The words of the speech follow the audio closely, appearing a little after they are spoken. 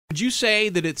Would you say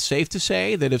that it's safe to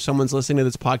say that if someone's listening to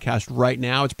this podcast right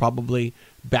now, it's probably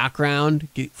background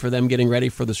for them getting ready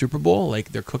for the Super Bowl? Like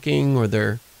they're cooking or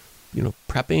they're,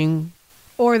 prepping?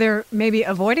 Or they're maybe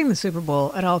avoiding the Super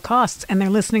Bowl at all costs and they're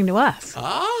listening to us.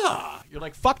 You're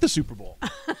like, fuck the Super Bowl.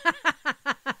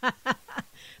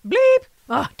 Bleep.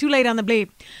 Oh, too late on the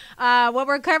bleep. What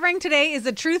we're covering today is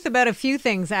the truth about a few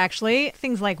things, actually.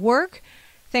 Things like work,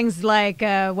 things like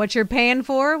what you're paying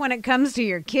for when it comes to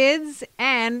your kids.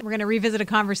 And we're going to revisit a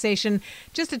conversation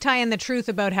just to tie in the truth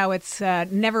about how it's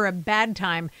never a bad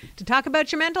time to talk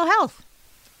about your mental health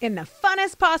in the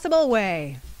funnest possible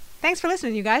way. Thanks for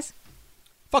listening, you guys.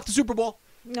 Fuck the Super Bowl.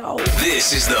 No.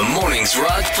 This is the Mornings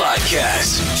Rock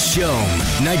Podcast. Shome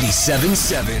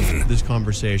 97.7. This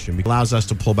conversation allows us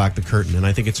to pull back the curtain, and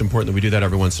I think it's important that we do that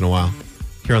every once in a while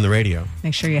here on the radio.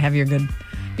 Make sure you have your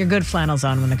good flannels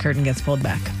on when the curtain gets pulled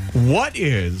back. What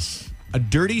is a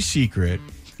dirty secret,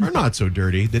 or not so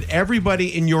dirty, that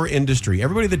everybody in your industry,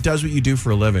 everybody that does what you do for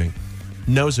a living,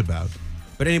 knows about,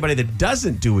 but anybody that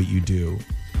doesn't do what you do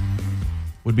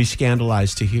would be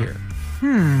scandalized to hear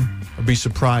or be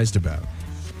surprised about?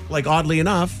 Like, oddly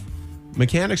enough,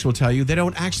 mechanics will tell you they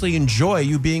don't actually enjoy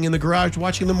you being in the garage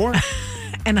watching them work.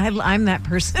 And I'm that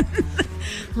person.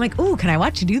 I'm like, ooh, can I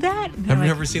watch you do that? Have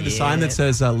you ever seen the sign that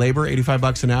says labor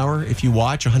 $85 an hour? If you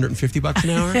watch, $150 an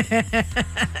hour?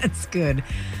 That's good.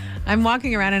 I'm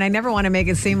walking around and I never want to make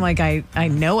it seem like I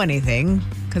know anything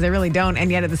because I really don't.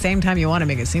 And yet at the same time, you want to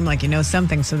make it seem like you know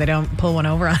something so they don't pull one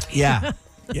over on you. Yeah.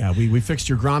 Yeah, we fixed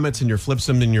your grommets and your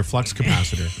flipsum and your flux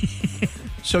capacitor.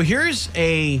 So here's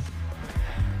a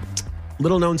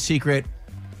little known secret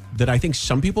that I think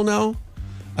some people know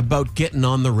about getting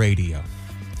on the radio.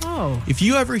 Oh. If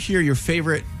you ever hear your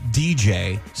favorite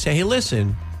DJ say, hey,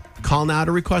 listen, call now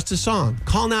to request a song.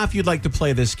 Call now if you'd like to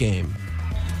play this game.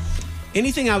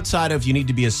 Anything outside of you need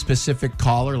to be a specific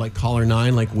caller, like caller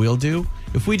 9, like we'll do.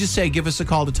 If we just say, give us a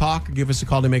call to talk, or give us a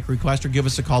call to make a request, or give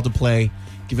us a call to play,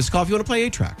 give us a call if you want to play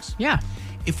 8 tracks. Yeah.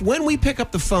 If when we pick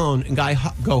up the phone and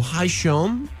go, hi,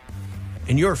 Shome,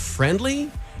 and you're friendly,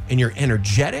 and you're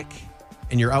energetic,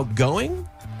 and you're outgoing,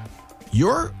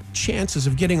 your chances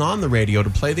of getting on the radio to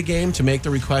play the game, to make the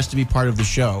request to be part of the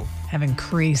show, have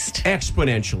increased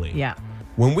exponentially. Yeah.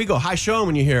 When we go, hi, Shome,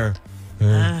 and you hear,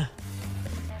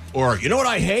 or, you know what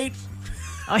I hate?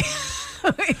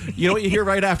 You know what you hear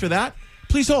right after that?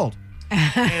 Please hold.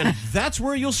 And that's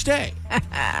where you'll stay.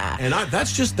 And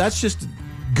that's just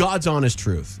God's honest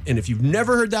truth. And if you've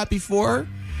never heard that before,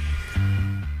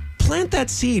 plant that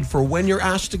seed for when you're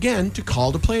asked again to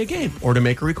call to play a game or to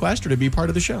make a request or to be part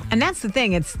of the show. And that's the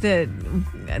thing. It's to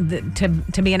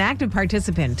be an active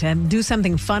participant, to do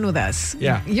something fun with us.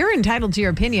 Yeah. You're entitled to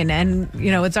your opinion. And,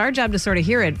 it's our job to sort of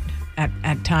hear it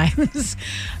at times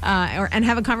and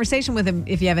have a conversation with him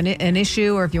if you have an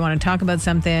issue or if you want to talk about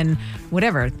something,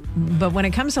 whatever. But when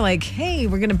it comes to like, hey,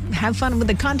 we're going to have fun with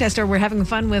the contest or we're having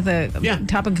fun with a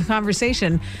topic of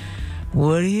conversation,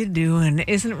 what are you doing?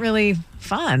 Isn't really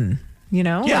fun,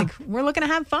 Yeah. Like we're looking to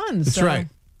have fun. That's right.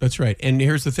 That's right. And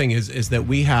here's the thing is that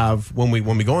we have, when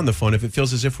we go on the phone, if it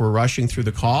feels as if we're rushing through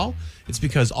the call, it's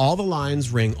because all the lines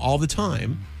ring all the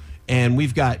time. And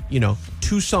we've got,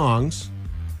 2 songs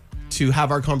to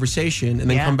have our conversation and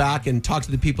then come back and talk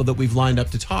to the people that we've lined up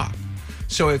to talk.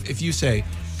 So if you say,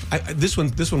 this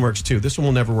one works too. This one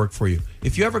will never work for you.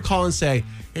 If you ever call and say,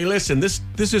 hey, listen, this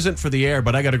isn't for the air,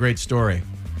 but I got a great story.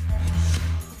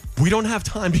 We don't have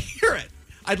time to hear it.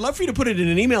 I'd love for you to put it in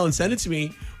an email and send it to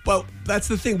me, but that's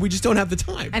the thing. We just don't have the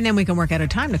time. And then we can work out a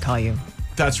time to call you.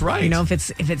 That's right.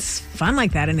 If it's fun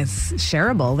like that and it's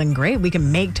shareable, then great. We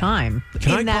can make time.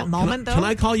 Can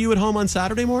I call you at home on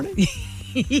Saturday morning?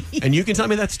 And you can tell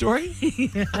me that story?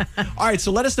 Yeah. All right,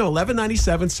 so let us know,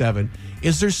 1197.7.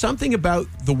 Is there something about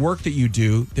the work that you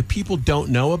do that people don't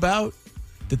know about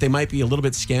that they might be a little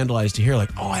bit scandalized to hear? Like,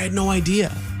 oh, I had no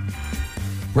idea.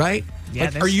 Right? Yeah,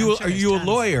 like, are you a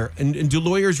lawyer? And do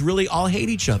lawyers really all hate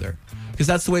each other? Because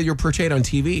that's the way you're portrayed on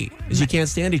TV, is you can't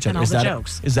stand each other. And all the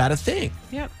jokes. Is that a thing?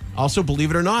 Yep. Also,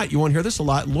 believe it or not, you won't hear this a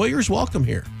lot. Lawyers welcome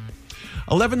here.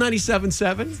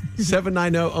 1197.7,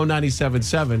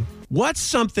 790-0977. What's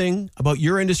something about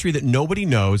your industry that nobody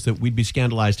knows that we'd be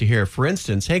scandalized to hear? For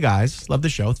instance, hey guys, love the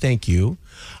show. Thank you.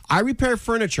 I repair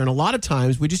furniture, and a lot of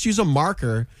times we just use a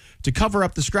marker to cover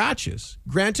up the scratches.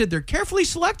 Granted, they're carefully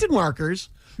selected markers,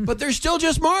 but they're still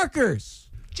just markers.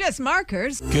 Just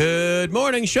markers. Good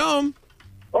morning, Shome.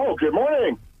 Oh, good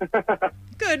morning.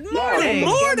 Good morning. Good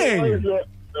morning.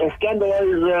 A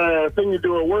scandalized thing you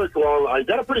do at work. Well, I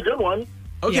got a pretty good one.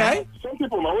 Okay. Yeah. Some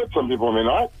people know it, some people may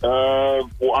not.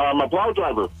 I'm a plow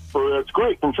driver. It's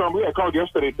great from Chambly. I called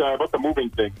yesterday about the moving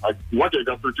thing. I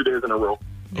got through 2 days in a row.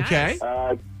 Okay.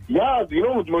 Yeah, you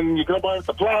know, when you come by with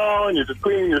the plow and you're just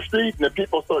cleaning your street and the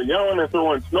people start yelling and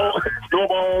throwing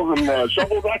snowballs and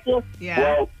shovels at you. Yeah.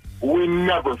 Well, we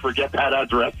never forget that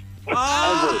address.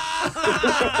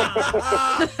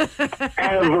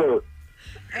 Ever.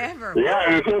 Ever. Yeah,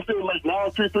 and it's just like now,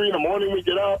 2, 3 in the morning, we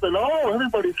get up and,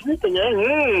 everybody's sleeping.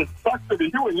 Sucks to be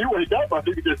you when you wake up. I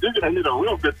think you're digging. I need a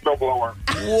real good snowblower.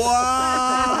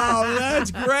 Wow,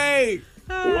 that's great.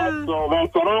 Yeah, so I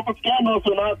don't know if it's scandalous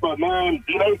or not, but man,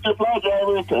 be nice to plow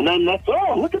drivers, and then look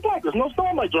at that, there's no snow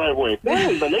on my driveway.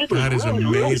 Man, the neighbors That is really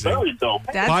amazing. buried, though.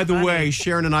 That's By the funny. way,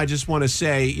 Sharon and I just want to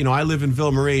say, I live in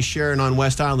Ville Marie, Sharon on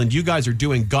West Island. You guys are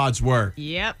doing God's work.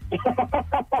 Yep.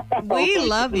 We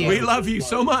love you. We love you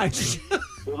so much.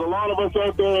 There's a lot of us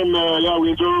out there, and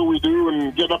we enjoy what we do,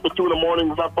 and getting up at 2 in the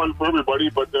morning is not fun for everybody,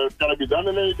 but it's got to be done,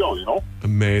 and there you go,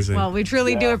 Amazing. Well, we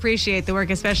truly do appreciate the work,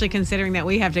 especially considering that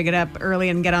we have to get up early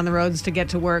and get on the roads to get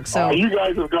to work. So you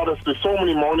guys have got us through so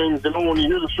many mornings. When you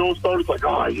hear the show start, it's like,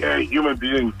 human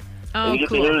beings. And you get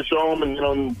to hear the show,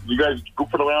 and you guys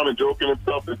goofing around and joking and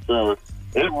stuff.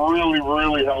 It really,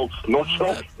 really helps. No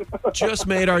joke. Just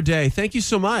made our day. Thank you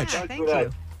so much. yeah, thank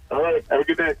you. All right, have a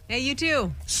good day. Hey, you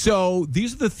too. So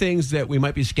these are the things that we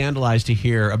might be scandalized to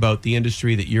hear about the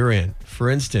industry that you're in. For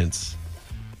instance,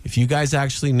 if you guys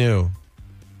actually knew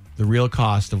the real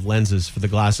cost of lenses for the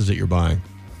glasses that you're buying,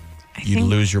 you'd think-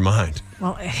 lose your mind.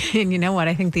 Well, and you know what?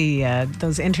 I think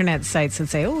those internet sites that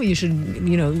say, you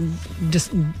should,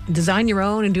 just design your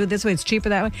own and do it this way. It's cheaper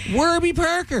that way. Warby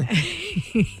Parker.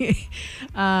 Doogie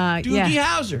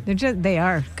Howser. They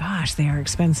are. Gosh, they are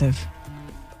expensive.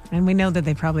 And we know that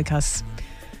they probably cost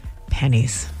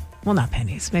pennies. Well, not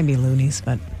pennies, maybe loonies,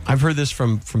 but I've heard this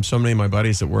from so many of my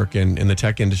buddies that work in the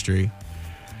tech industry.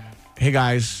 Hey,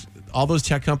 guys, all those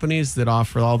tech companies that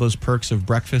offer all those perks of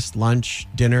breakfast, lunch,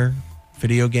 dinner,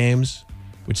 video games,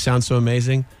 which sounds so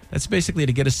amazing, that's basically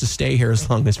to get us to stay here as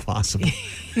long as possible.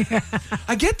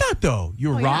 I get that, though.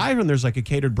 You arrive and there's like a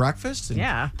catered breakfast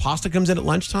and pasta comes in at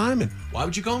lunchtime. And why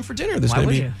would you go home for dinner? There's Why gonna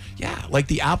would be, you? Yeah, like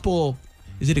the Apple,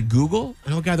 is it a Google? I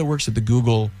know a guy that works at the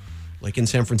Google, like in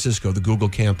San Francisco, the Google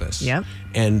campus. Yep.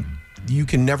 And you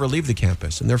can never leave the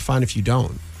campus, and they're fine if you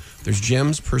don't. There's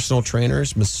gyms, personal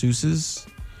trainers, masseuses,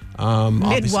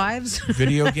 midwives.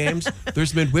 video games.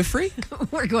 There's midwifery.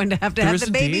 We're going to have There is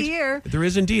the baby indeed. here. There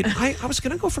is indeed. I was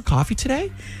going to go for coffee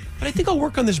today, but I think I'll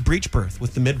work on this breech birth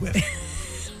with the midwife.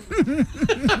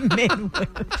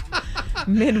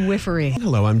 Midwifery.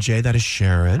 Hello, I'm Jay. That is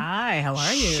Sharon. Hi, how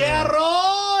are you?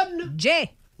 Sharon!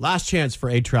 Jay. Last chance for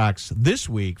 8 Tracks this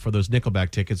week for those Nickelback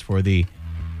tickets for the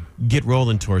Get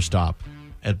Rollin' tour stop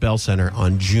at Bell Center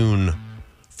on June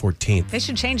 14th. They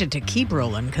should change it to Keep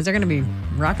Rolling because they're going to be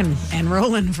rocking and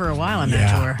rolling for a while on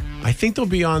that tour. I think they'll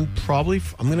be on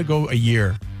I'm going to go a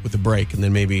year with a break, and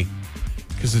then maybe,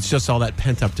 because it's just all that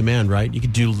pent-up demand, right? You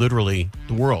could do literally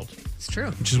the world. It's true.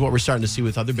 Which is what we're starting to see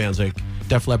with other bands like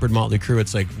Def Leppard, Motley Crue.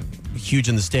 It's like huge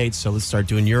in the States, so let's start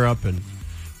doing Europe and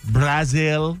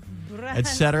Brazil,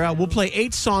 etc. We'll play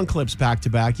 8 song clips back to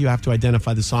back. You have to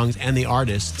identify the songs and the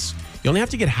artists. You only have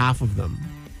to get half of them.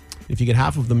 If you get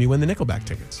half of them, you win the Nickelback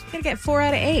tickets. You're going to get 4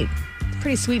 out of 8.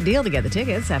 Pretty sweet deal to get the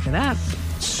tickets after that.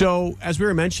 So, as we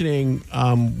were mentioning,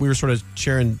 we were sort of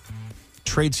sharing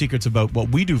trade secrets about what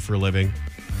we do for a living,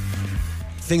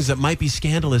 things that might be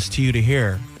scandalous to you to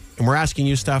hear. And we're asking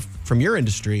you stuff from your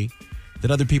industry that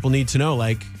other people need to know,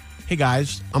 like, hey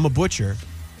guys, I'm a butcher.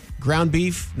 Ground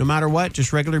beef, no matter what,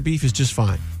 just regular beef is just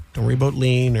fine. Don't worry about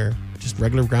lean or just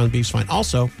regular ground beef's fine.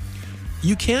 Also,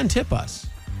 you can tip us.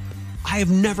 I have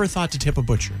never thought to tip a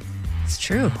butcher. It's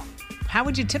true. How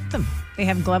would you tip them? They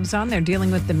have gloves on. They're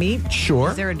dealing with the meat. Sure.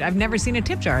 I've never seen a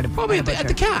tip jar at a Probably at a at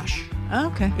the butcher. cash. Oh,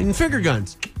 okay. In finger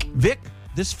guns. Vic,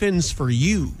 this fin's for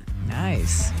you.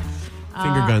 Nice.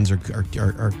 Finger guns are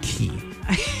key.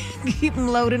 Keep them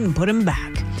loaded and put them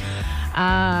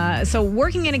back. So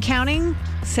working in accounting,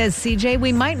 says CJ,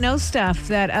 we might know stuff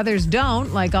that others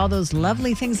don't, like all those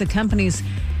lovely things that companies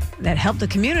that help the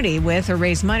community with or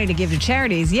raise money to give to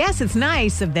charities. Yes, it's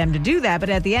nice of them to do that, but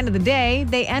at the end of the day,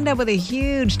 they end up with a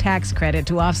huge tax credit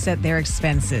to offset their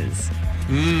expenses.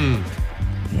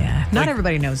 Yeah, not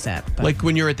everybody knows that. But Like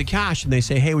when you're at the cash and they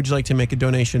say, hey, would you like to make a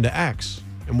donation to X?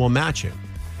 And we'll match it.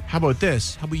 How about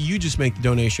this? How about you just make the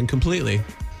donation completely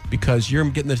because you're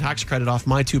getting the tax credit off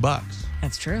my $2.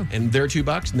 that's true. And their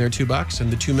 $2 and their $2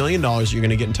 and the $2 million you're going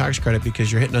to get in tax credit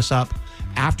because you're hitting us up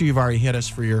after you've already hit us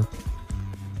for your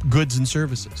goods and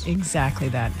services. Exactly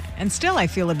that. And still, I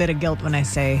feel a bit of guilt when I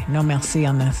say no merci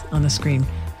on the screen.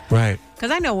 Right.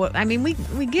 Because I know what, I mean,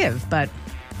 we give, but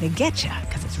they get you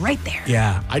because it's right there.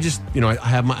 Yeah, I just, I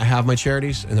have my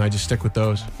charities, and I just stick with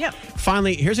those. Yep.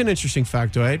 Finally, here's an interesting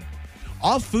factoid.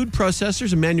 All food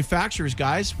processors and manufacturers,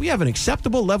 guys, we have an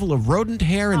acceptable level of rodent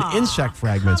hair and insect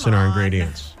fragments in our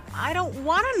ingredients. I don't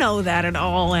want to know that at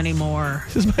all anymore.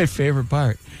 This is my favorite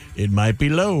part. It might be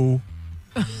low.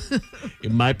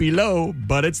 It might be low,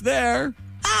 but it's there.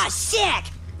 Ah,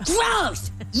 sick!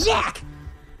 Gross! Yuck!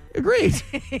 Agreed.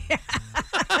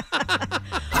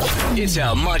 It's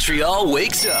how Montreal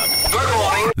wakes up. Good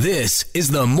morning. This is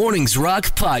the Mornings Rock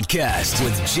Podcast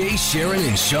with Jay, Sharon,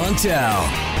 and Chantal.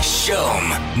 Shom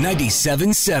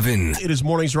 97.7. It is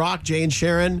Mornings Rock, Jay and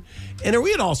Sharon. And are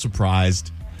we at all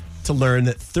surprised to learn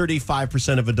that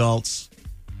 35% of adults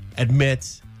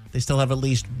admit they still have at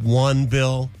least one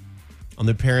bill on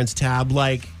their parents' tab,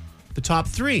 like the top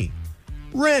three: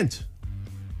 rent,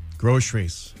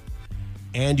 groceries,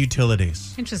 and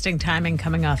utilities. Interesting timing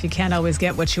coming off. You can't always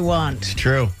get what you want,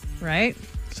 True. right?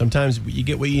 Sometimes you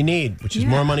get what you need, which is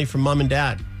more money from mom and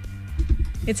dad.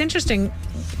 It's interesting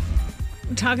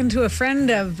talking to a friend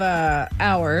of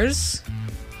ours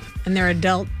and their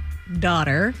adult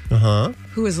daughter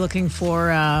who is looking for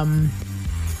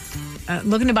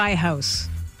looking to buy a house.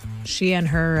 She and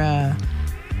her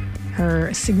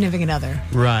significant other,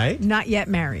 Right. not yet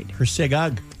married, Her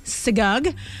sigug.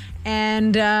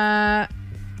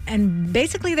 and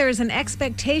basically there's an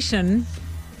expectation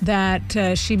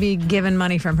that she be given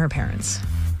money from her parents.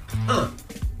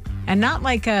 And not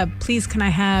like a please can I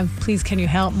have, please can you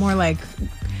help, more like,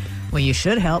 well, you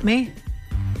should help me.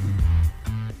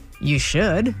 You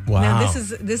should. Wow. Now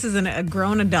this is a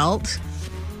grown adult,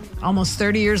 almost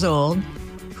 30 years old,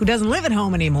 who doesn't live at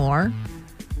home anymore,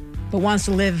 but wants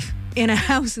to live in a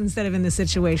house instead of in the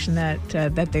situation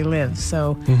that they live.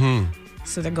 So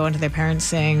so they're going to their parents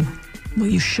saying, well,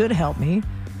 you should help me.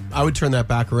 I would turn that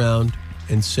back around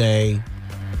and say,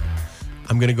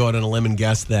 I'm going to go out on a limb and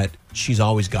guess that she's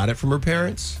always got it from her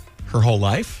parents her whole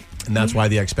life, and that's why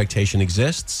the expectation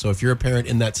exists. So if you're a parent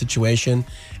in that situation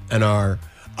and are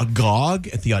agog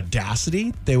at the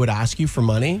audacity they would ask you for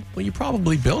money, well, you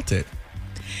probably built it.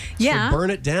 Yeah. So burn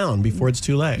it down before it's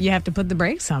too late. You have to put the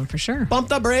brakes on for sure. Bump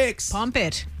the brakes. Pump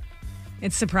it.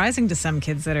 It's surprising to some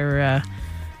kids that are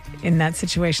in that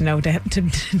situation, though,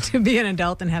 to be an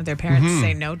adult and have their parents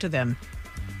say no to them.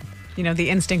 You know, the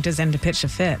instinct is in to pitch a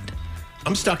fit.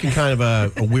 I'm stuck in kind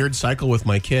of a weird cycle with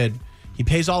my kid. He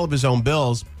pays all of his own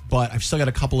bills, but I've still got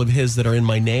a couple of his that are in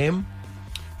my name.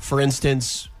 For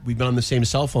instance, we've been on the same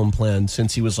cell phone plan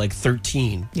since he was like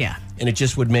 13. Yeah. And it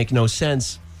just would make no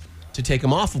sense to take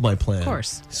him off of my plan. Of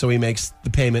course. So he makes the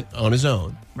payment on his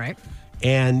own. Right.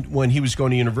 And when he was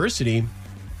going to university,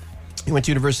 he went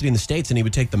to university in the States, and he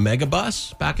would take the mega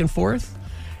bus back and forth.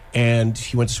 And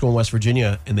he went to school in West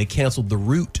Virginia, and they canceled the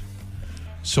route.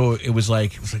 So it was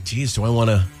like, geez, do I want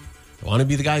to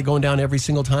be the guy going down every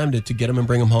single time to get him and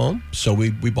bring him home? So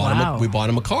we bought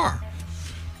him a car.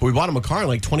 But we bought him a car in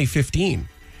like 2015.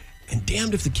 And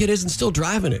damned if the kid isn't still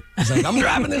driving it. He's like, I'm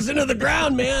driving this into the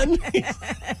ground, man.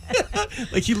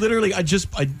 Like he literally,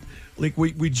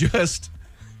 we just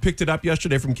picked it up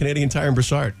yesterday from Canadian Tire and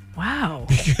Brossard. Wow.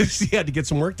 Because he had to get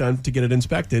some work done to get it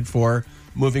inspected for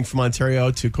moving from Ontario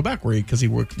to Quebec, because he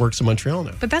works in Montreal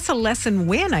now. But that's a lesson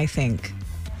win, I think.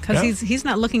 Because he's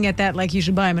not looking at that like you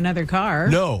should buy him another car.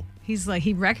 No. He's like,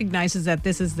 he recognizes that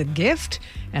this is the gift,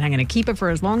 and I'm going to keep it for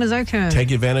as long as I can. Take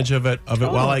advantage of it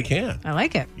while I can. I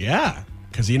like it. Yeah,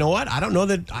 because you know what? I don't know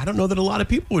that a lot of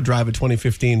people would drive a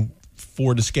 2015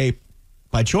 Ford Escape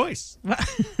by choice.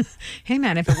 Hey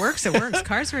man, if it works, it works.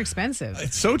 Cars are expensive.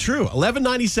 It's so true.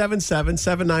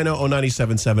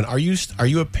 1197-790-0977. Are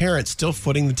you a parent still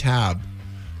footing the tab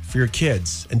for your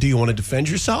kids? And do you want to defend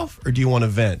yourself, or do you want to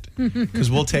vent? Because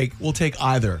we'll take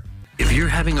either. If you're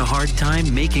having a hard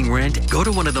time making rent, go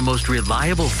to one of the most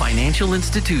reliable financial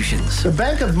institutions. The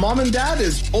Bank of Mom and Dad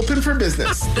is open for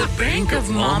business. The Bank of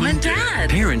Mom and Dad.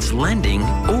 Parents lending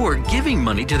or giving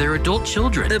money to their adult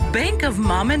children. The Bank of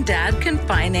Mom and Dad can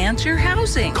finance your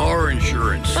housing, car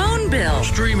insurance, phone bill,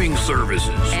 streaming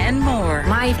services, and more.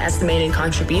 My estimated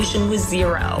contribution was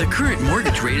 $0. The current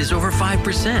mortgage rate is over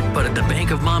 5%, but at the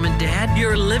Bank of Mom and Dad,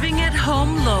 your living at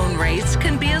home loan rates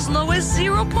can be as low as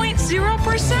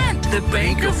 0.0%. The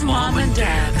Bank of Mom and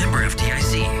Dad. Member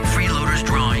FDIC. Freeloaders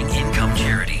Drawing Income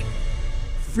Charity.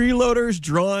 Freeloaders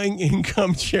Drawing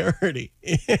Income Charity.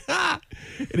 It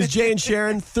is Jay and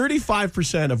Sharon.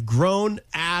 35% of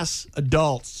grown-ass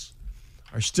adults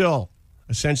are still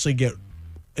essentially get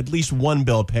at least one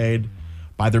bill paid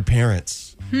by their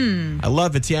parents. I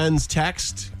love Etienne's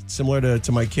text, similar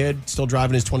to my kid, still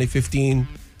driving his 2015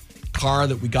 car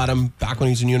that we got him back when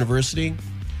he was in university.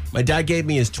 My dad gave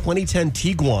me his 2010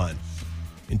 Tiguan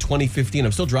in 2015.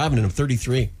 I'm still driving it. I'm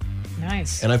 33.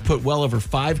 Nice. And I've put well over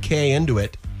 $5,000 into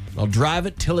it. I'll drive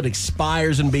it till it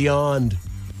expires and beyond.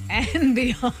 And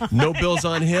beyond. No bills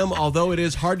on him, although it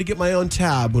is hard to get my own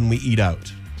tab when we eat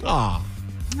out. Aw.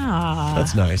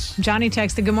 That's nice. Johnny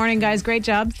texted, "Good morning, guys. Great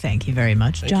job." Thank you very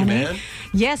much, Thank you, Johnny. man.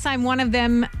 Yes, I'm one of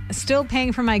them, still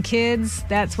paying for my kids.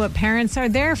 That's what parents are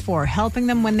there for, helping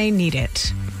them when they need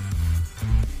it.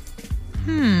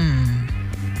 And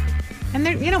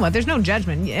there, you know what? There's no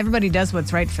judgment. Everybody does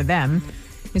what's right for them.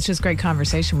 It's just great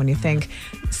conversation when you think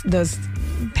those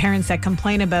parents that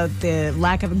complain about the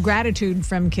lack of gratitude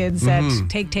from kids that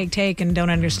take and don't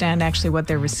understand actually what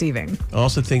they're receiving. I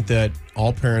also think that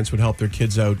all parents would help their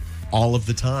kids out all of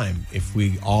the time if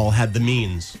we all had the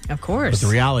means. Of course. But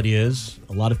the reality is,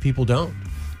 a lot of people don't.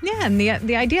 Yeah, and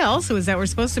the idea also is that we're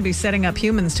supposed to be setting up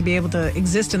humans to be able to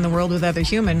exist in the world with other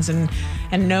humans and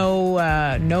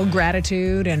know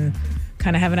gratitude and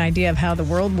kind of have an idea of how the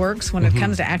world works when it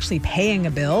comes to actually paying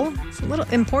a bill. It's a little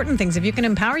important things. If you can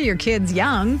empower your kids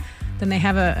young, then they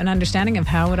have an understanding of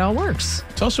how it all works.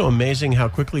 It's also amazing how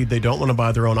quickly they don't want to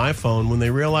buy their own iPhone when they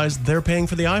realize they're paying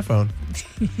for the iPhone.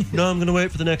 No, I'm going to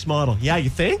wait for the next model. Yeah, you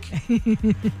think?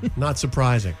 Not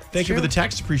surprising. Thank you for the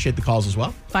text. Appreciate the calls as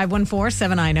well.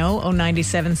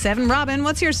 514-790-0977. Robin,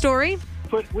 what's your story?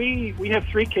 But we have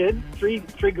 3 kids, three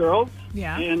girls.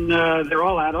 Yeah. And they're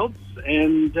all adults.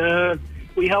 And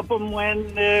we help them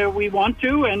when we want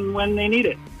to and when they need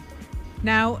it.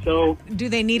 Now, do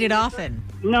they need it often?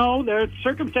 No, their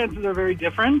circumstances are very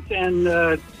different. And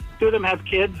 2 of them have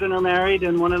kids and are married,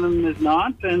 and one of them is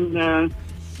not. And,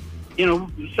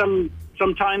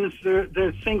 sometimes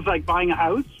there's things like buying a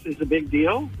house is a big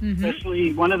deal.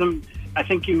 Especially one of them, I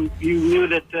think you knew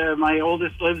that my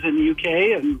oldest lives in the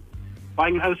UK, and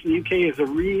buying a house in the UK is a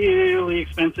really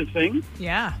expensive thing.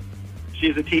 Yeah.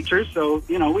 She's a teacher, so,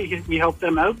 we help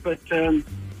them out, but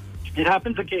it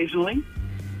happens occasionally.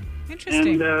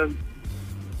 Interesting. And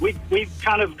we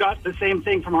kind of got the same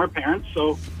thing from our parents,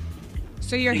 so...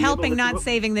 So you're helping, not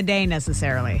saving the day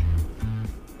necessarily?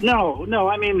 No,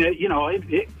 I mean,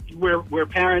 we're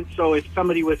parents, so if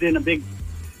somebody was in a big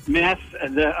mess,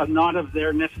 not of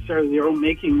necessarily their own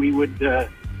making, we would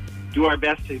do our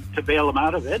best to bail them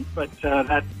out of it, but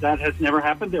that has never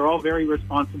happened. They're all very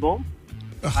responsible.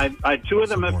 2 of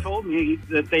them have told me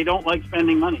that they don't like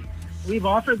spending money. We've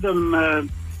offered them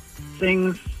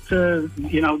things to,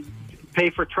 pay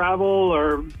for travel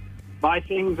or buy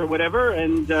things or whatever,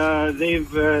 and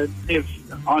they've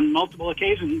on multiple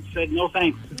occasions said, "No,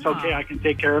 thanks. It's okay. I can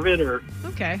take care of it," or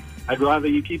 "Okay, I'd rather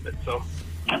you keep it." So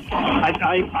I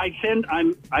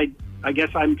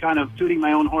guess I'm kind of tooting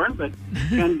my own horn, but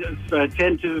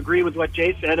tend to agree with what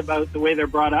Jay said about the way they're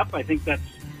brought up. I think that's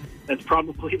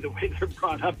probably the way they're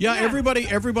brought up. Yeah,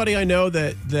 everybody I know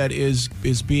that is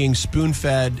being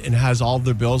spoon-fed and has all of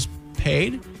their bills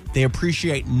paid, they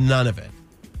appreciate none of it.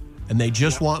 And they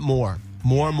just want more,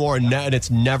 and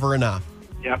it's never enough.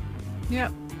 Yep.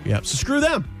 So screw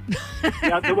them.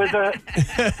 Yeah, there was a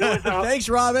Thanks,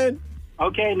 Robin.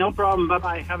 Okay, no problem.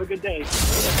 Bye-bye. Have a good day.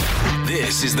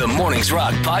 This is the Mornings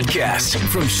Rock Podcast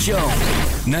from Show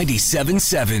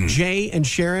 97.7. Jay and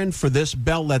Sharon for this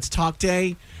Bell Let's Talk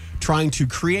Day, trying to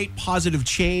create positive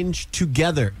change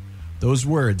together. Those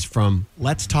words from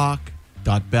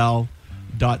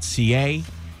letstalk.bell.ca.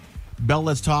 Bell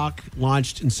Let's Talk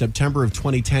launched in September of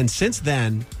 2010. Since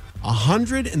then,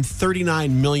 $139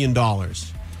 million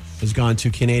has gone to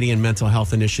Canadian mental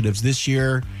health initiatives. This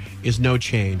year is no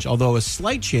change, although a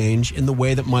slight change in the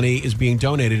way that money is being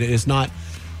donated. It is not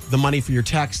the money for your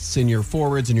texts and your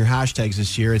forwards and your hashtags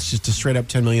this year. It's just a straight up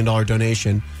 $10 million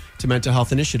donation to mental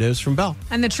health initiatives from Bell.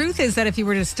 And the truth is that if you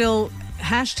were to still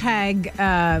hashtag,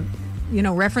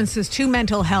 references to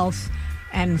mental health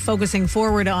and focusing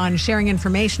forward on sharing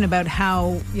information about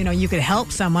how, you could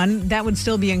help someone, that would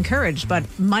still be encouraged. But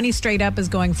money straight up is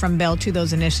going from Bell to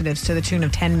those initiatives to the tune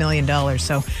of $10 million.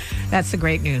 So that's the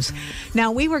great news.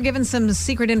 Now, we were given some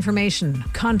secret information,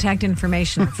 contact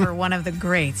information for one of the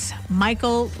greats,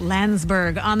 Michael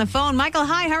Landsberg, on the phone. Michael,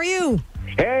 hi, how are you?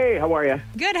 Hey, how are you?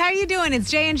 Good, how are you doing?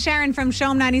 It's Jay and Sharon from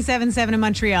Show 97.7 in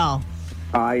Montreal.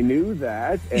 I knew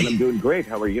that, and I'm doing great.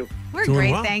 How are you? We're doing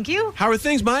great, well. Thank you. How are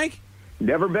things, Mike?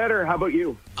 Never better. How about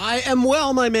you? I am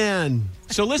well, my man.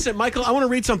 So listen, Michael, I want to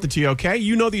read something to you, okay?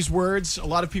 You know these words. A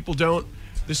lot of people don't.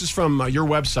 This is from your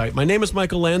website. My name is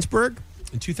Michael Landsberg.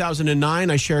 In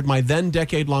 2009, I shared my then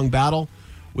decade-long battle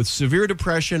with severe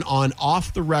depression on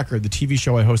Off the Record, the TV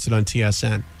show I hosted on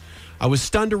TSN. I was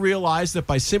stunned to realize that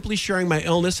by simply sharing my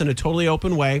illness in a totally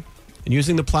open way and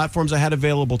using the platforms I had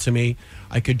available to me,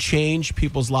 I could change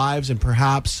people's lives and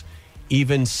perhaps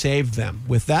even saved them.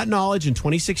 With that knowledge, in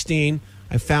 2016,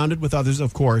 I founded, with others,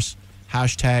 of course,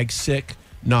 hashtag Sick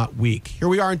Not Weak. Here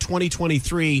we are in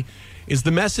 2023. Is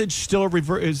the message still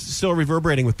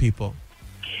reverberating with people?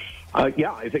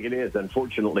 Yeah, I think it is.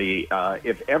 Unfortunately,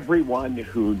 if everyone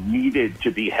who needed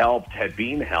to be helped had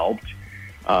been helped,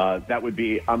 that would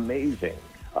be amazing.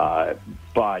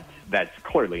 But that's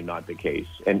clearly not the case.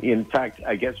 And in fact,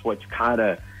 I guess what's kind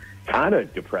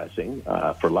of depressing,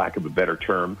 for lack of a better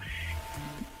term,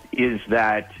 is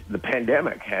that the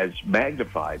pandemic has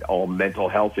magnified all mental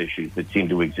health issues that seem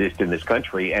to exist in this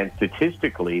country. And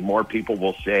statistically, more people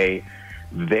will say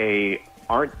they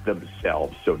aren't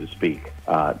themselves, so to speak,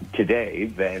 today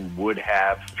than would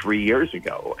have 3 years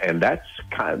ago. And that's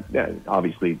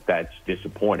obviously that's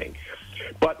disappointing.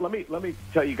 But let me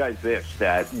tell you guys this,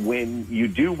 that when you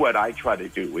do what I try to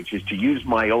do, which is to use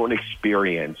my own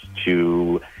experience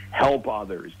to help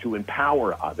others, to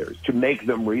empower others, to make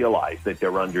them realize that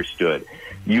they're understood,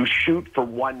 you shoot for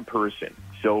one person.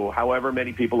 So however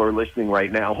many people are listening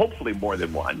right now, hopefully more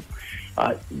than one,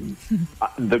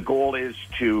 the goal is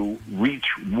to reach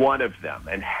one of them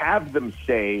and have them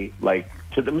say, like,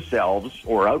 to themselves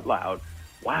or out loud,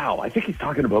 wow, I think he's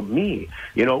talking about me.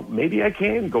 You know, maybe I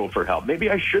can go for help.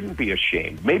 Maybe I shouldn't be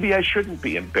ashamed. Maybe I shouldn't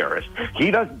be embarrassed. He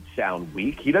doesn't sound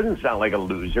weak. He doesn't sound like a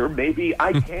loser. Maybe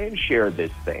I can share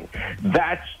this thing.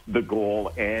 That's the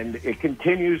goal, and it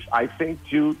continues, I think,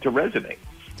 to resonate.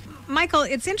 Michael,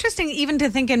 it's interesting even to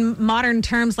think in modern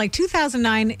terms, like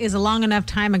 2009 is a long enough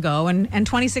time ago, and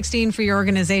 2016 for your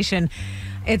organization.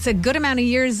 It's a good amount of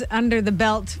years under the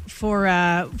belt for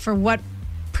what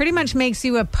pretty much makes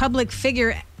you a public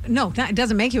figure. No, it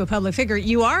doesn't make you a public figure.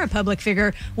 You are a public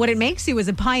figure. What it makes you is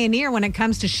a pioneer when it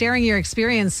comes to sharing your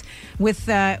experience with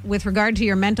regard to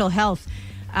your mental health,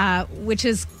 which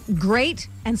is great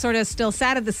and sort of still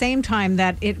sad at the same time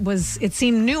that it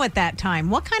seemed new at that time.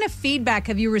 What kind of feedback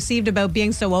have you received about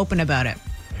being so open about it?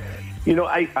 You know,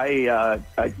 I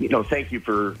thank you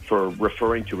for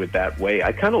referring to it that way.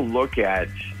 I kind of look at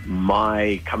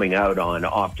my coming out on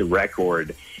Off the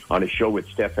Record on a show with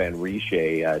Stéphane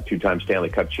Richer, two-time Stanley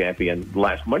Cup champion,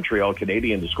 last Montreal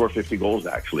Canadian to score 50 goals,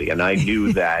 actually. And I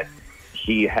knew that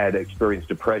he had experienced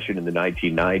depression in the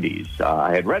 1990s.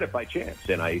 I had read it by chance,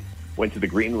 and I went to the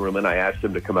green room, and I asked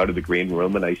him to come out of the green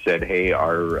room, and I said, hey,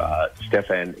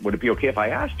 Stéphane, would it be okay if I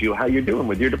asked you how you're doing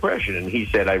with your depression? And he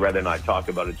said, I'd rather not talk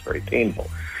about it. It's very painful.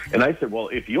 And I said, well,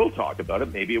 if you'll talk about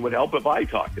it, maybe it would help if I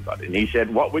talked about it. And he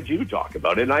said, what would you talk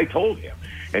about? And I told him.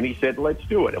 And he said, let's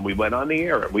do it. And we went on the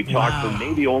air, and we talked for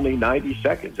maybe only 90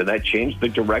 seconds, and that changed the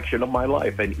direction of my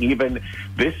life. And even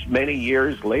this many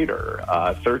years later,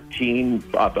 about 13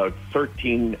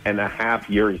 and a half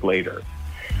years later,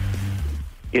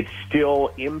 it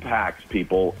still impacts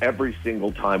people every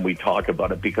single time we talk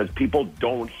about it, because people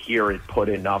don't hear it put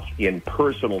enough in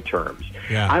personal terms.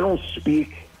 Yeah. I don't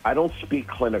speak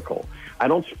clinical. I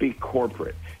don't speak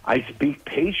corporate. I speak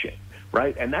patient,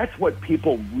 right? And that's what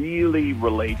people really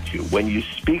relate to when you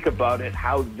speak about it,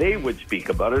 how they would speak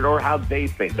about it or how they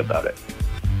think about it.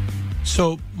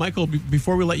 So, Michael,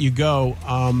 before we let you go,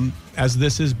 as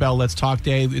this is Bell Let's Talk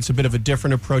Day, it's a bit of a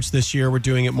different approach this year. We're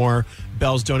doing it more.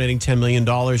 Bell's donating $10 million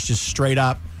just straight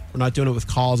up. We're not doing it with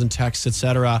calls and texts,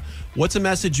 etc. What's a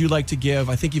message you'd like to give?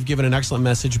 I think you've given an excellent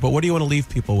message, but what do you want to leave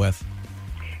people with?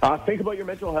 Think about your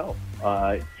mental health.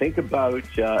 Think about,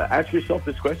 ask yourself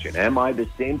this question. Am I the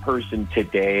same person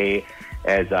today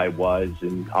as I was?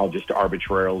 And I'll just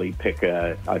arbitrarily pick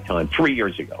a time 3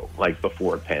 years ago, like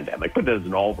before pandemic, but it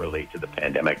doesn't all relate to the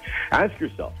pandemic. Ask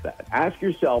yourself that. Ask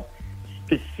yourself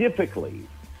specifically,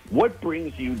 what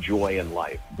brings you joy in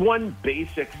life? One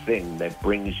basic thing that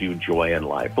brings you joy in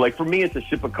life. Like for me, it's a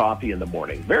sip of coffee in the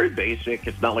morning. Very basic.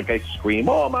 It's not like I scream,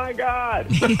 oh my God.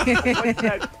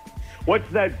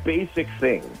 What's that basic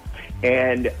thing?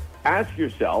 And ask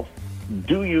yourself,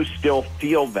 do you still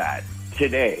feel that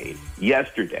today,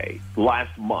 yesterday,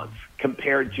 last month,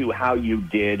 compared to how you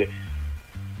did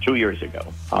 2 years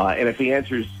ago? And if the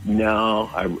answer is no,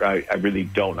 I really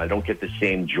don't. I don't get the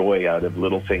same joy out of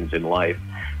little things in life.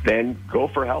 Then go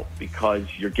for help, because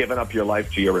you're giving up your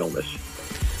life to your illness.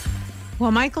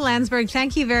 Well, Michael Landsberg,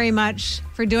 thank you very much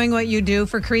for doing what you do,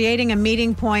 for creating a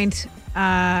meeting point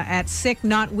at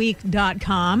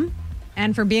sicknotweak.com,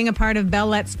 and for being a part of Bell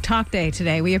Let's Talk Day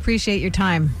today. We appreciate your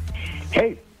time.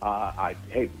 Hey,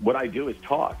 what I do is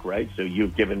talk, right? So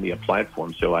you've given me a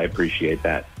platform, so I appreciate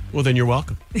that. Well, then you're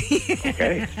welcome.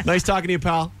 Okay. Nice talking to you,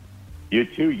 pal. You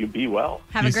too. You be well.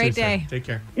 Have a great day. Take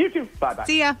care. You too. Bye-bye.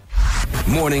 See ya.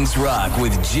 Mornings Rock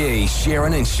with Jay,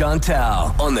 Sharon, and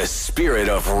Chantal on the Spirit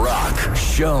of Rock.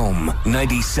 Shome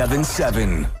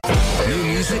 97.7. New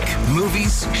music,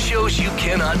 movies, shows you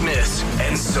cannot miss,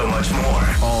 and so much more.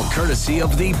 All courtesy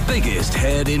of the biggest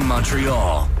head in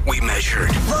Montreal. We measured.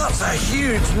 That's a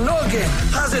huge noggin.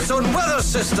 Has its own weather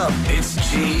system. It's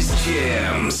Jay's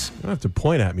Jams. You don't have to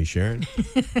point at me, Sharon.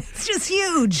 It's just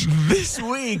huge. This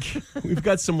week, we've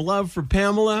got some love for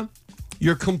Pamela,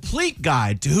 your complete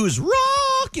guide to who's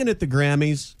rocking at the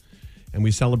Grammys. And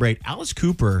we celebrate Alice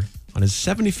Cooper on his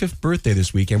 75th birthday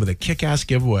this weekend with a kick-ass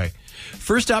giveaway.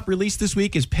 First up, released this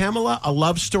week is Pamela, A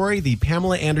Love Story, the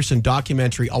Pamela Anderson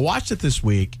documentary. I watched it this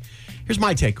week. Here's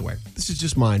my takeaway. This is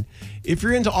just mine. If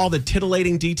you're into all the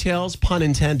titillating details, pun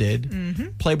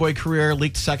intended, Playboy career,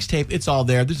 leaked sex tape, it's all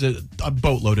there. There's a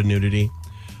boatload of nudity.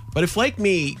 But if, like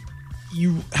me,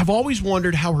 you have always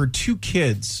wondered how her two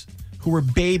kids, who were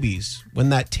babies when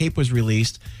that tape was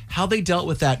released, how they dealt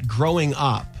with that growing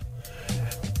up,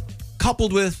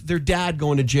 coupled with their dad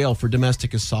going to jail for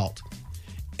domestic assault.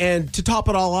 And to top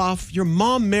it all off, your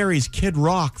mom marries Kid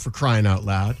Rock, for crying out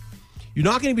loud. You're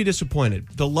not going to be disappointed.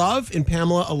 The love in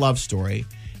Pamela, A Love Story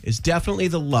is definitely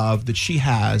the love that she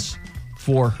has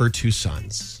for her two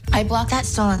sons. I blocked that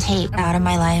stolen tape out of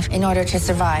my life in order to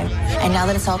survive. And now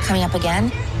that it's all coming up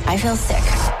again, I feel sick.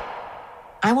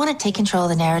 I want to take control of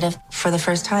the narrative for the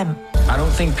first time. I don't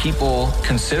think people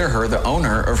consider her the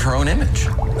owner of her own image.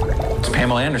 It's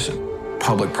Pamela Anderson,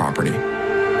 public property.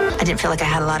 I didn't feel like I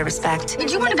had a lot of respect.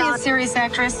 Did you want to be a serious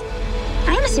actress?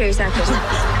 I am a serious actress.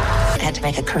 I had to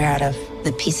make a career out of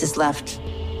the pieces left.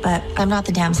 But I'm not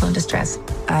the damsel in distress.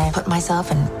 I put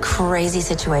myself in crazy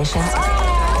situations.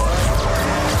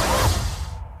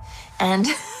 And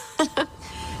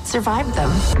survived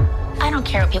them. I don't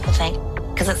care what people think,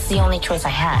 because it's the only choice I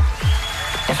had.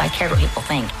 If I cared what people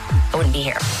think, I wouldn't be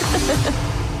here.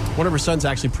 One of her sons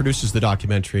actually produces the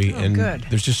documentary, and good.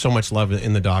 There's just so much love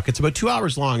in the doc. It's about 2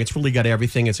 hours long. It's really got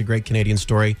everything. It's a great Canadian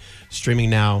story, streaming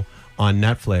now on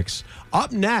Netflix.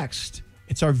 Up next,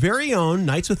 it's our very own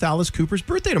Nights with Alice Cooper's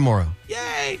birthday tomorrow.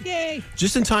 Yay! Yay!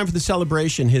 Just in time for the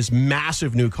celebration, his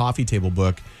massive new coffee table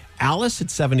book, Alice at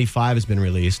 75, has been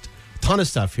released. Ton of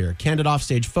stuff here. Candid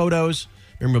offstage photos,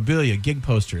 memorabilia, gig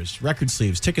posters, record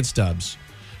sleeves, ticket stubs,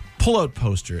 pull-out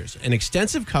posters, and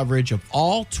extensive coverage of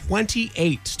all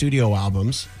 28 studio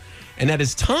albums. And at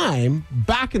his time,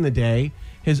 back in the day,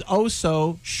 his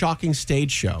oh-so-shocking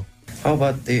stage show. How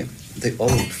about the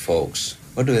old folks?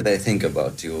 What do they think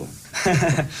about you?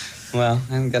 Well,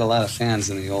 I haven't got a lot of fans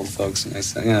in the old folks.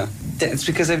 It's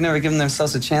because they've never given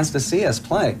themselves a chance to see us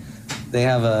play. They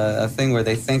have a thing where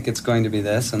they think it's going to be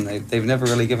this, and they've never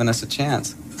really given us a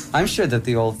chance. I'm sure that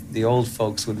the old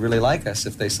folks would really like us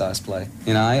if they saw us play.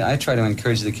 You know, I try to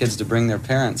encourage the kids to bring their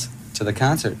parents to the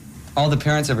concert. All the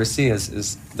parents ever see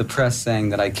is the press saying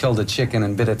that I killed a chicken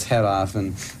and bit its head off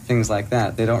and things like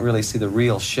that. They don't really see the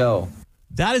real show.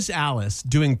 That is Alice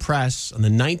doing press on the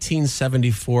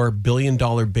 1974 $1 Billion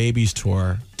Babies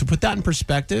Tour. To put that in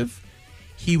perspective,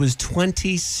 he was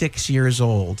 26 years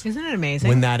old. Isn't it amazing?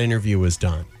 When that interview was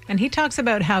done. And he talks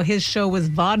about how his show was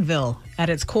vaudeville at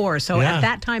its core. So Yeah. at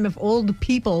that time, if old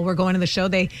people were going to the show,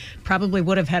 they probably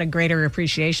would have had a greater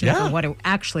appreciation Yeah. for what it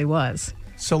actually was.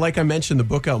 So like I mentioned, the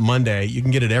book out Monday. You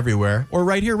can get it everywhere or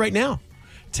right here, right now.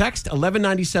 Text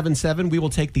 11977. We will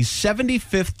take the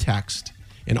 75th text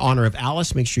in honor of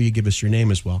Alice. Make sure you give us your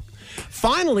name as well.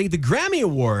 Finally, the Grammy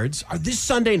Awards are this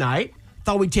Sunday night.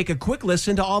 Thought we'd take a quick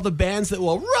listen to all the bands that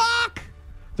will rock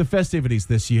the festivities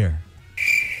this year.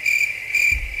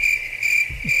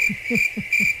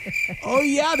 Oh,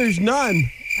 yeah, there's none.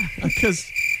 Because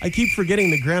I keep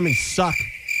forgetting the Grammys suck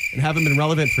and haven't been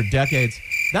relevant for decades.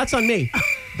 That's on me.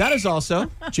 That is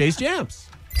also Jay's Jams.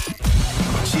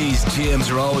 Jay's Jams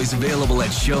are always available at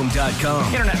Shome.com.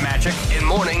 Internet magic. And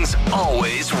mornings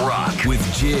always rock. With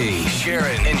Jay,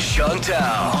 Sharon, and Chantal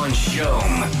on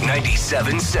Shome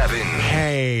 97.7.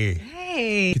 Hey.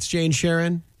 Hey. It's Jay and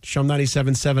Sharon, Shome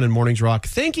 97.7 and Mornings Rock,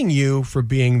 thanking you for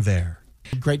being there.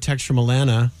 Great text from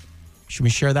Alana. Should we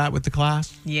share that with the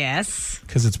class? Yes.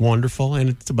 Because it's wonderful and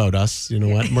it's about us. You know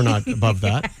what? We're not above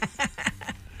that.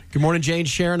 Good morning, Jay and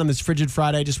Sharon. On this frigid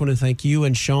Friday, I just want to thank you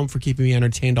and Shome for keeping me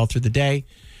entertained all through the day.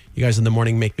 You guys in the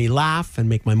morning make me laugh and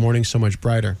make my morning so much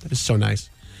brighter. That is so nice.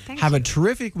 Have a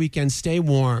terrific weekend. Stay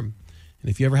warm. And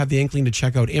if you ever have the inkling to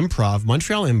check out Improv,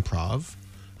 Montreal Improv,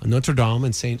 on Notre Dame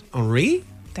and Saint Henri.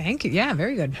 Thank you. Yeah,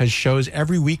 very good. Has shows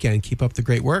every weekend. Keep up the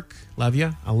great work. Love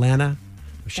you. Alana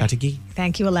Chatagui.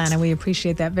 Thank you, Alana. We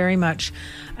appreciate that very much.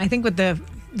 I think with the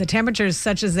the temperatures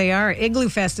such as they are, Igloo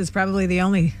Fest is probably the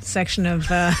only section of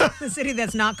the city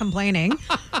that's not complaining.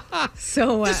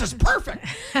 So this is perfect.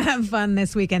 Have fun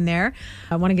this weekend there.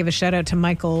 I want to give a shout out to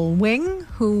Michael Wing,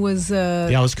 who was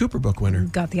the Alice Cooper book winner.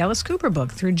 Got the Alice Cooper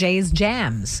book through Jay's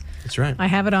Jams. That's right. I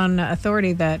have it on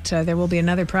authority that there will be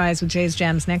another prize with Jay's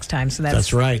Jams next time. So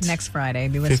that's right. Next Friday.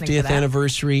 Be listening 50th to that.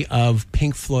 anniversary of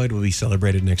Pink Floyd will be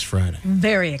celebrated next Friday.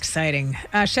 Very exciting.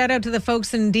 Shout out to the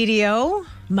folks in DDO,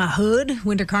 my hood,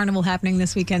 Winter Carnival happening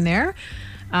this weekend there.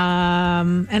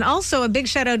 And also a big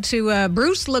shout out to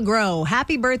Bruce LeGros.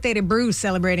 Happy birthday to Bruce,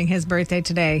 celebrating his birthday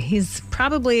today. He's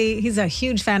a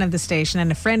huge fan of the station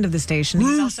and a friend of the station.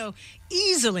 He's also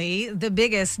easily the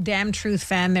biggest Damn Truth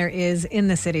fan there is in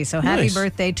the city. So happy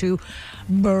birthday to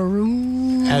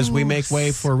Bruce. As we make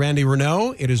way for Randy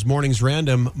Renault, it is Mornings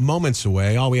Random moments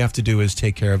away. All we have to do is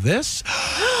take care of this.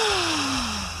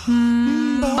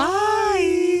 Bye.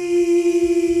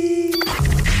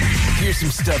 Here's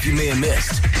some stuff you may have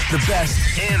missed. The best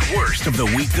and worst of the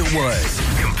week that was.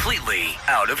 Completely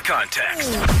out of context.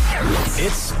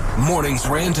 It's Mornings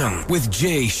Random with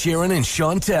Jay, Sharon, and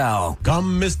Chantal.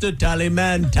 Come, Mr.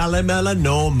 Tallyman, tally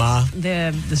melanoma.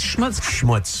 The schmutz.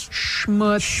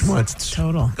 Schmutz.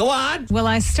 Total. Go on. Well,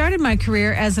 I started my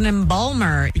career as an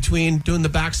embalmer. Between doing the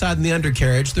backside and the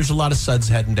undercarriage, there's a lot of suds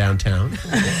heading downtown.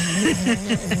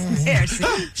 There,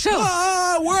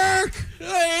 show. Work.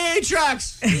 Hey,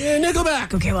 trucks.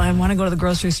 Nickelback. Okay, well, I want to go to the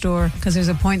grocery store because there's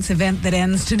a points event that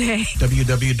ends today.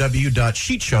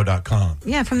 www.sheetshow.com.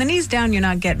 Yeah, from the knees down, you're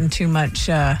not getting too much.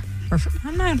 I'm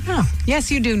not. No. Yes,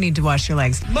 you do need to wash your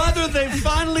legs. Mother, they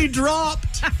finally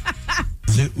dropped.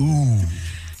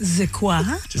 The quoi?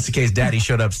 Just in case Daddy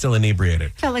showed up still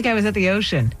inebriated. Felt like I was at the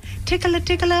ocean. Tickle.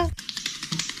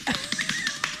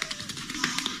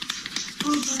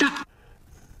 Stop.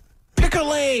 Pick a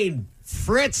lane,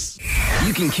 Fritz.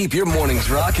 You can keep your mornings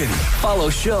rocking. Follow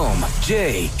Shom,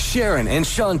 Jay, Sharon, and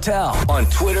Chantal on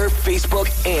Twitter, Facebook,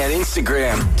 and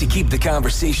Instagram to keep the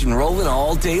conversation rolling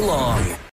all day long.